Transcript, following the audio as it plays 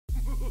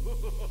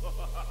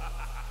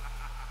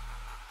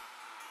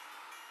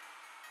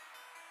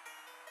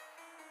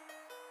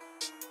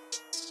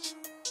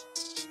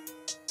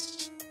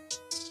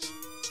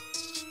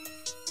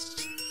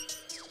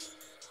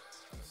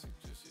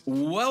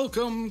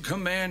Welcome,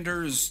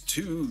 Commanders,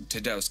 to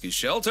Tadowski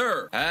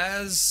Shelter.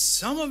 As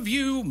some of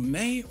you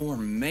may or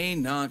may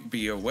not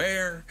be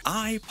aware,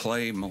 I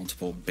play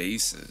multiple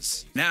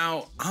bases.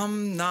 Now,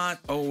 I'm not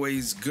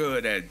always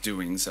good at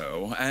doing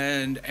so,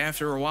 and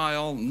after a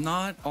while,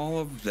 not all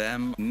of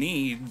them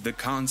need the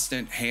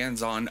constant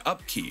hands-on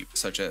upkeep,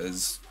 such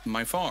as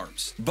my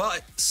farms.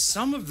 But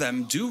some of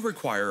them do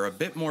require a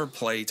bit more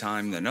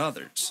playtime than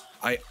others.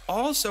 I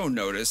also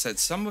notice that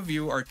some of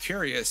you are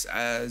curious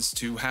as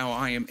to how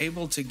I am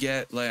able to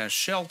get Last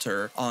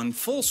Shelter on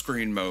full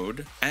screen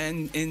mode,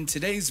 and in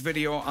today's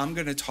video I'm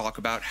going to talk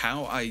about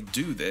how I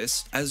do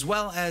this, as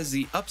well as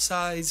the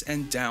upsides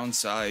and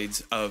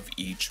downsides of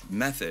each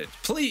method.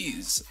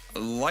 Please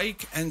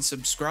like and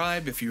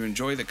subscribe if you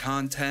enjoy the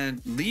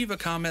content, leave a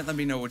comment, let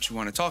me know what you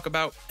want to talk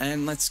about,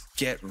 and let's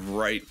get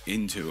right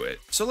into it.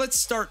 So let's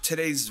start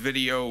today's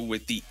video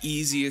with the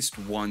easiest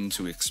one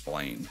to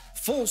explain.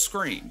 Full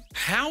screen.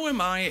 How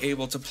am I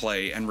able to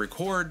play and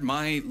record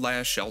my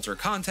Last Shelter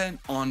content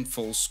on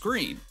full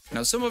screen?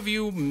 Now, some of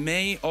you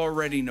may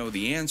already know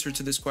the answer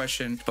to this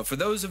question, but for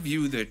those of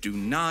you that do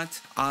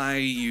not, I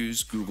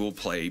use Google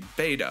Play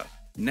Beta.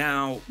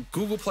 Now,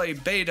 Google Play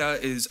Beta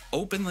is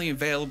openly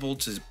available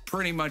to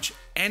pretty much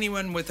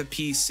anyone with a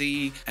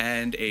PC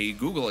and a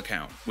Google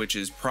account, which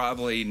is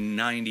probably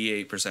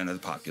 98% of the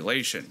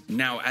population.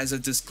 Now, as a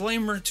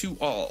disclaimer to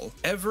all,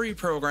 every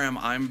program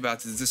I'm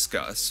about to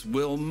discuss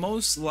will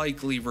most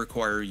likely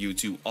require you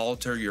to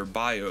alter your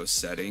BIOS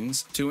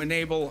settings to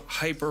enable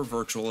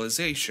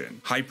hypervirtualization.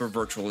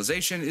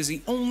 Hypervirtualization is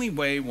the only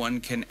way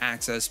one can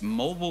access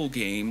mobile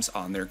games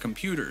on their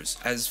computers.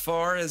 As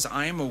far as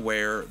I'm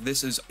aware,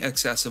 this is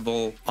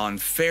accessible on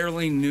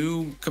fairly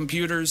new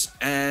computers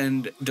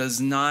and does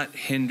not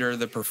hinder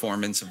the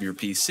performance of your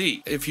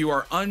PC. If you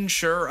are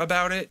unsure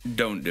about it,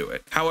 don't do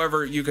it.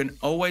 However, you can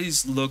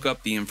always look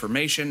up the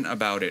information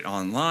about it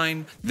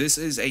online. This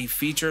is a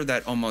feature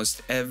that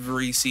almost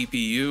every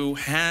CPU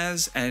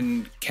has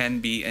and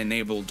can be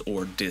enabled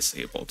or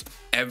disabled.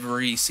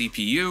 Every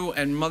CPU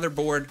and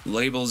motherboard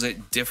labels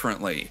it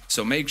differently,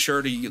 so make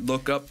sure to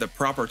look up the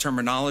proper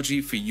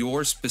terminology for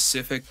your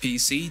specific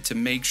PC to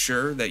make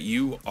sure that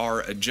you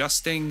are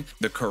adjusting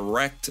the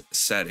correct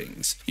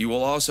settings. You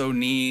will also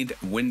need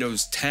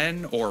Windows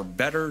 10 or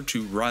better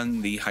to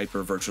run the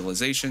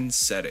hypervirtualization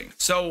setting.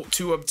 So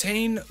to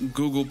obtain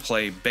Google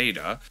Play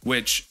Beta,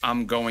 which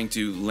I'm going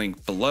to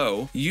link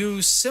below,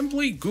 you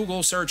simply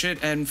Google search it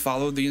and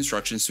follow the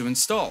instructions to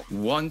install.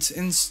 Once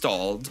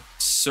installed,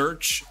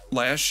 search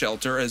Last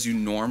Shelter as you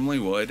normally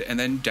would, and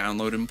then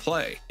download and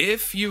play.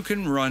 If you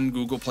can run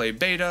Google Play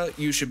Beta,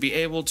 you should be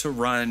able to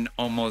run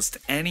almost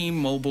any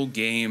mobile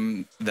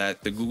game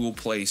that the Google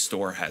Play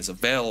Store has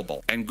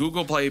available. And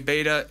Google Play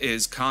Beta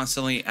is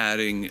constantly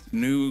adding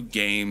new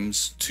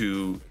games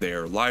to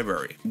their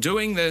library.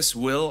 Doing this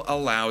will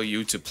allow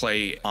you to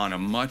play on a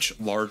much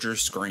larger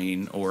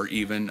screen or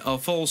even a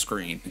full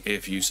screen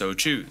if you so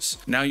choose.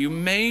 Now, you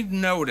may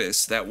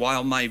notice that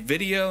while my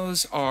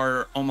videos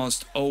are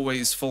almost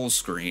always full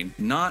screen,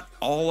 not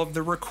all of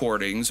the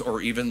recordings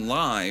or even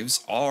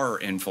lives are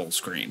in full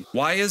screen.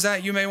 Why is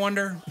that, you may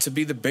wonder? To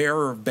be the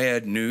bearer of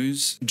bad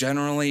news,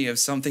 generally if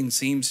something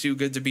seems too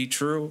good to be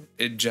true,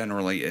 it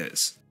generally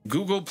is.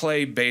 Google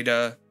Play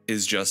Beta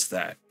is just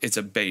that. It's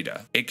a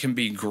beta. It can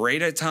be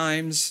great at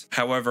times,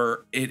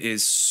 however, it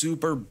is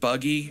super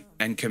buggy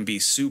and can be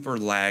super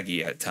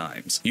laggy at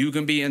times. You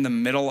can be in the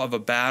middle of a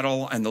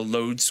battle and the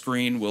load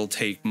screen will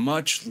take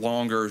much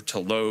longer to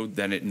load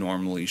than it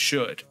normally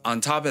should. On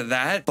top of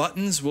that,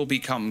 buttons will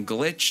become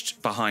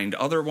glitched behind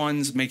other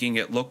ones, making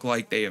it look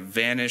like they have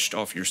vanished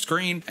off your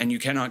screen and you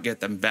cannot get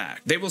them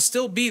back. They will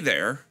still be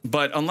there,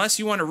 but unless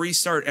you want to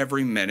restart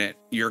every minute,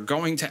 you're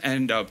going to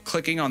end up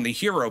clicking on the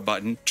hero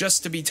button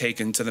just to be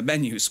taken to the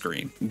menu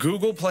screen.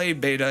 Google Play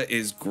Beta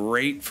is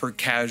great for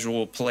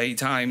casual play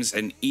times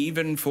and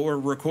even for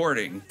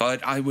recording, but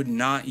I would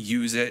not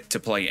use it to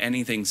play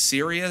anything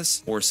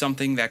serious or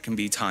something that can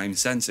be time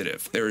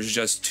sensitive. There is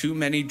just too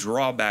many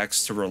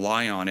drawbacks to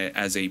rely on it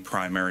as a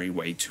primary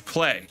way to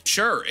play.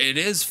 Sure, it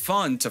is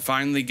fun to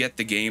finally get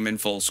the game in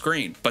full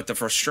screen, but the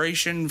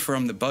frustration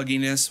from the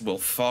bugginess will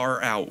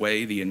far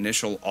outweigh the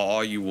initial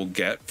awe you will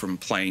get from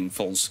playing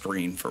full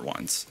screen for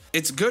once.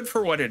 It's good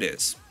for what it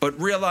is, but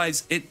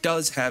realize it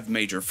does have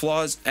major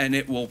flaws, and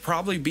it will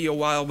probably be a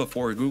while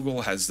before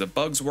Google has the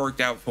bugs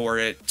worked out for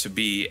it to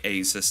be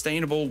a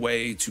sustainable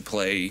way to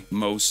play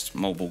most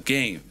mobile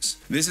games.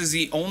 This is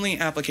the only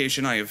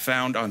application I have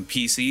found on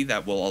PC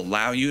that will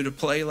allow you to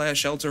play Last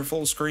Shelter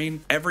full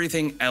screen.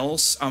 Everything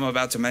else I'm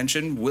about to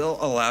mention will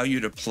allow you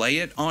to play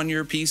it on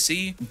your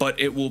PC, but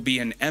it will be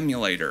an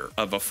emulator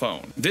of a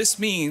phone. This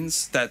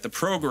means that the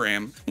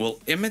program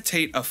will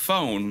imitate a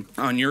phone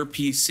on your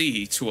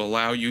PC to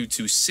allow you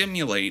to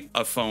simulate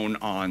a phone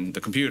on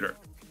the computer.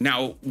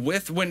 Now,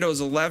 with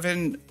Windows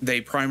 11, they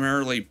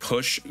primarily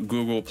push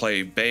Google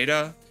Play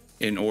Beta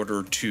in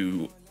order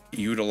to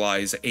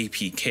utilize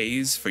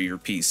APKs for your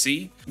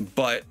PC,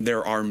 but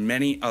there are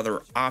many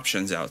other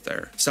options out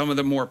there. Some of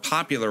the more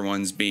popular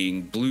ones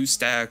being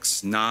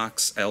BlueStacks,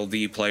 Nox,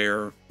 LD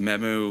Player,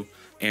 Memu,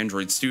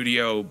 Android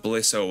Studio,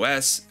 Bliss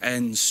OS,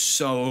 and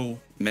so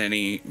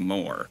many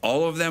more.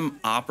 All of them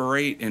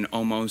operate in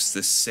almost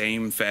the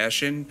same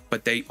fashion,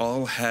 but they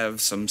all have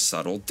some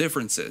subtle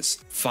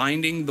differences.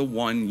 Finding the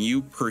one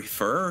you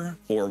prefer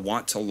or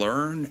want to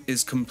learn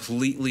is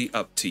completely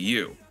up to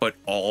you, but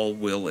all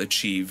will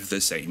achieve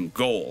the same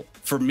goal.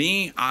 For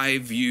me,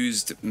 I've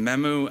used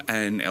Memu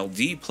and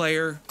LD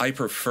Player. I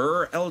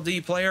prefer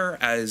LD Player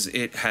as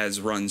it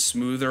has run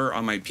smoother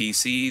on my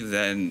PC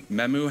than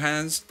Memu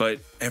has, but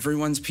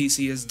everyone's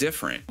PC is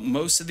different.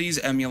 Most of these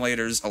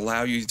emulators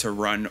allow you to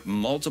run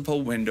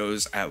multiple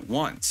windows at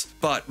once,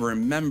 but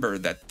remember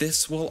that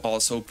this will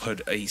also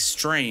put a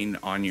strain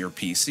on your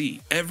PC.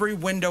 Every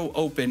window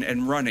open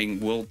and running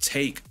will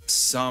take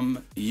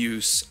some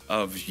use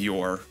of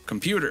your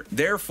computer.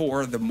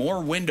 Therefore, the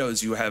more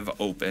windows you have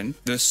open,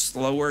 the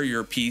slower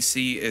your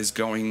PC is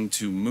going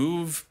to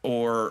move,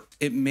 or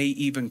it may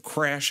even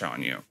crash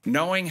on you.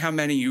 Knowing how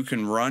many you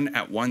can run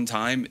at one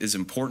time is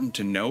important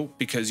to note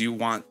because you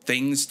want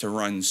things to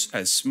run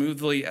as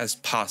smoothly as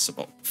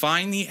possible.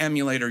 Find the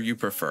emulator you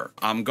prefer.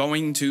 I'm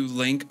going to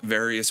link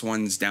various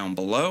ones down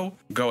below.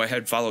 Go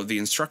ahead, follow the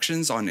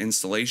instructions on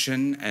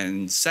installation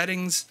and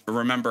settings.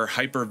 Remember,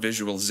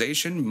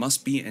 hypervisualization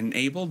must be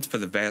enabled for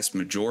the vast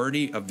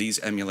majority of these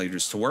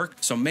emulators to work,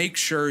 so make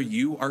sure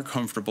you are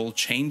comfortable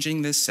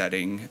changing this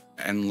setting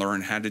and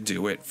learn how to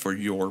do it for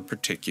your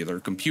particular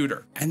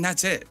computer. And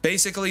that's it.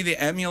 Basically,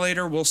 the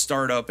emulator will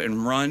start up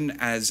and run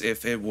as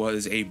if it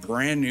was a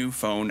brand new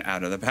phone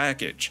out of the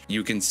package.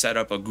 You can set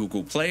up a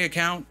Google Play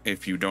account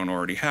if you don't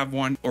already have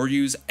one, or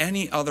use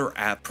any other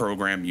app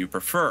program you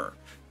prefer.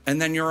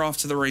 And then you're off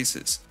to the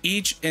races.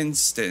 Each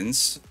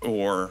instance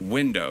or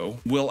window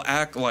will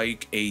act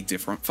like a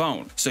different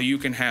phone. So you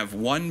can have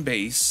one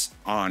base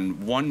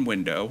on one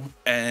window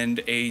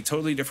and a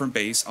totally different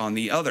base on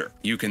the other.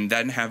 You can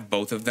then have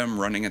both of them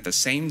running at the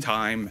same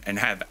time and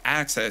have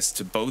access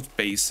to both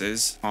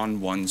bases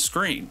on one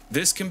screen.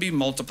 This can be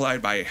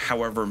multiplied by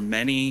however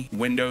many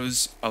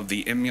windows of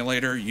the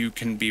emulator you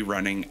can be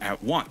running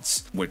at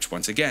once, which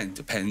once again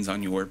depends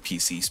on your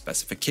PC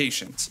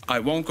specifications. I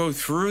won't go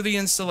through the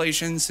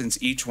installation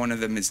since each one of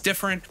them is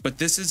different, but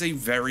this is a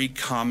very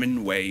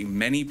common way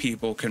many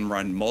people can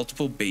run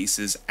multiple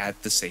bases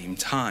at the same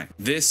time.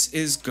 This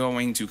is going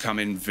to come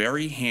in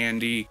very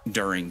handy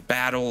during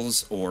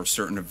battles or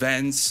certain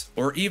events,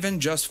 or even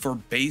just for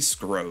base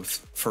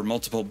growth for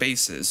multiple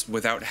bases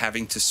without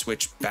having to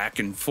switch back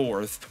and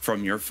forth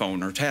from your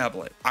phone or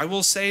tablet. I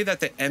will say that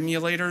the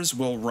emulators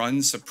will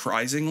run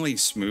surprisingly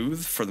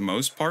smooth for the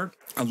most part,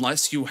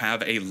 unless you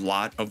have a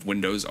lot of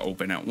windows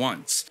open at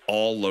once,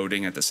 all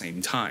loading at the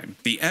same time.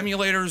 The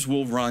emulators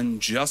will run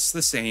just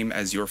the same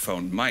as your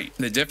phone might.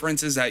 The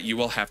difference is that you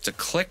will have to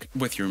click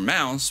with your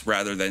mouse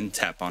rather than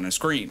tap on a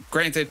screen.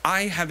 Granted,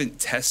 I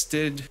haven't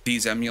tested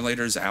these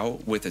emulators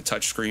out with a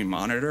touchscreen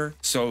monitor,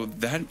 so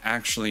that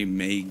actually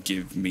may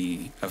give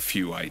me a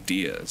few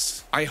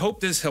ideas. I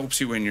hope this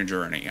helps you in your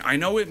journey. I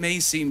know it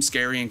may seem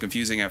scary and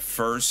confusing at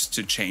first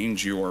to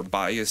change your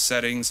BIOS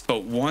settings,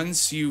 but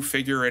once you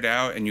figure it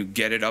out and you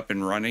get it up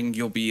and running,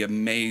 you'll be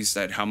amazed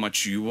at how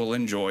much you will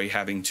enjoy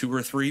having 2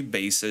 or 3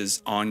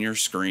 bases on your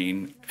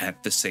screen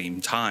at the same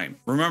time.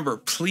 Remember,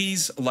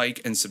 please like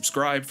and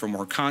subscribe for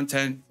more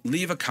content.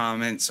 Leave a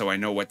comment so I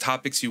know what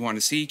topics you want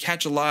to see.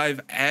 Catch a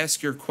live,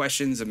 ask your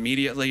questions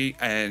immediately,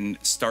 and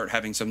start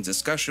having some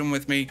discussion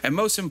with me. And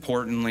most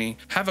importantly,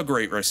 have a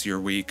great rest of your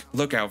week.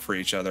 Look out for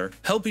each other,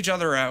 help each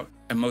other out,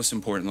 and most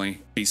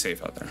importantly, be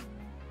safe out there.